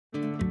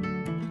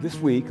This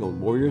week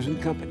on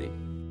Moyers Company.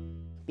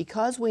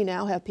 Because we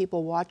now have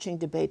people watching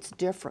debates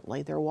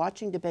differently, they're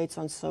watching debates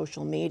on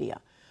social media.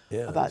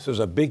 Yeah, this is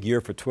a big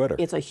year for Twitter.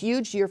 It's a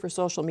huge year for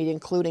social media,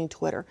 including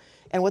Twitter.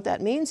 And what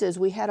that means is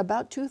we had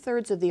about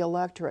two-thirds of the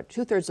electorate,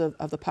 two-thirds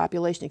of the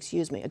population,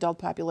 adult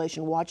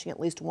population, watching at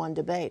least one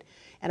debate.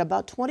 And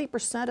about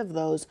 20% of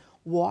those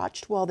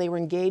watched while they were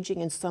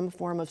engaging in some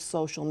form of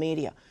social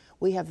media.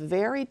 We have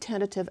very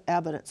tentative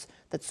evidence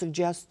that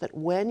suggests that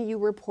when you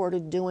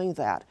reported doing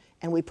that,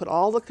 and we put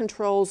all the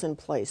controls in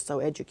place, so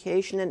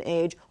education and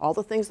age, all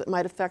the things that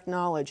might affect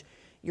knowledge,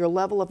 your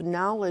level of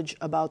knowledge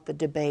about the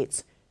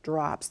debates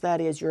drops.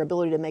 That is, your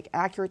ability to make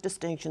accurate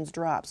distinctions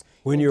drops.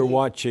 When you're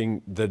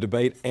watching the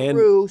debate and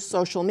through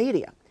social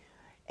media.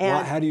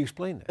 And how do you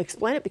explain that?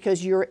 Explain it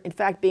because you're, in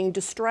fact, being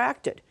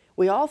distracted.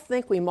 We all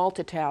think we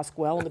multitask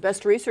well, and the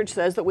best research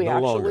says that we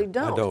actually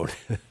don't. I don't.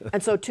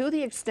 And so to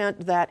the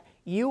extent that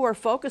you are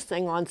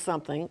focusing on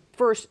something,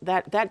 first,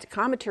 that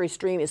commentary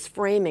stream is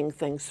framing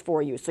things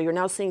for you. So you're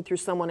now seeing through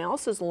someone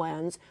else's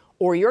lens,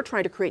 or you're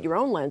trying to create your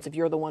own lens if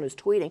you're the one who's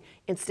tweeting,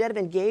 instead of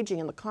engaging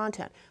in the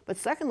content. But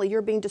secondly,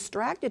 you're being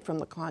distracted from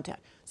the content.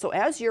 So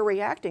as you're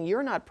reacting,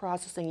 you're not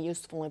processing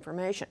useful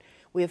information.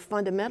 We have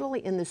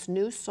fundamentally, in this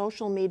new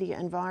social media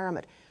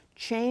environment,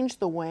 changed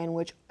the way in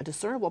which a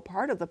discernible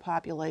part of the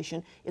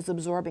population is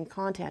absorbing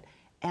content,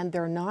 and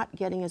they're not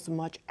getting as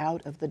much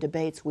out of the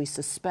debates we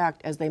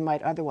suspect as they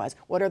might otherwise.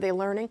 What are they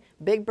learning?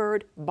 Big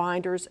Bird,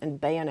 binders,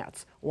 and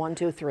bayonets. 1,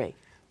 2, 3.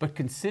 But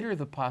consider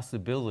the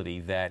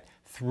possibility that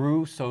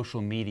through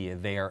social media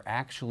they are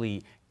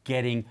actually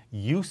getting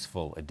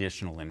useful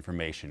additional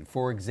information.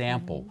 For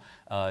example,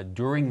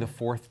 during the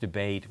fourth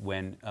debate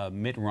when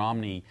Mitt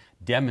Romney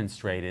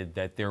demonstrated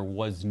that there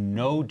was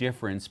no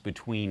difference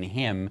between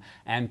him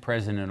and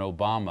President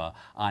Obama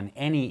on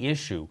any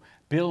issue,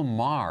 Bill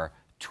Maher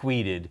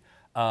tweeted,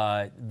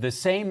 the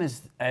same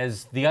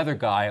as the other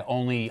guy,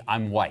 only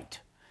I'm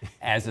white,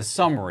 as a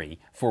summary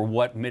for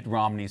what Mitt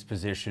Romney's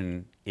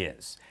position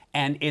is.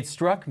 And it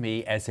struck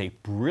me as a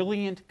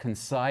brilliant,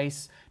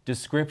 concise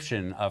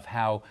description of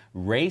how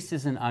race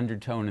is an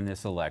undertone in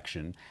this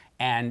election,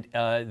 and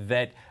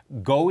that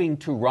going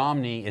to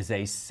Romney is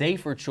a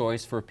safer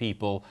choice for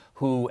people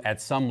who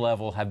at some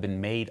level have been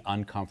made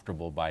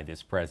uncomfortable by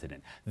this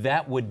president.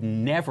 That would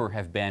never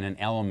have been an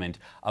element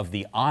of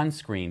the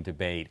on-screen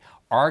debate.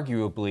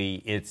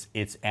 Arguably,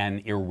 it's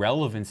an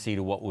irrelevancy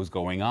to what was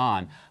going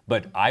on,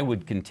 but I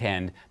would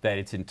contend that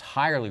it's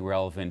entirely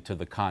relevant to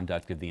the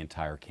conduct of the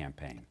entire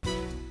campaign.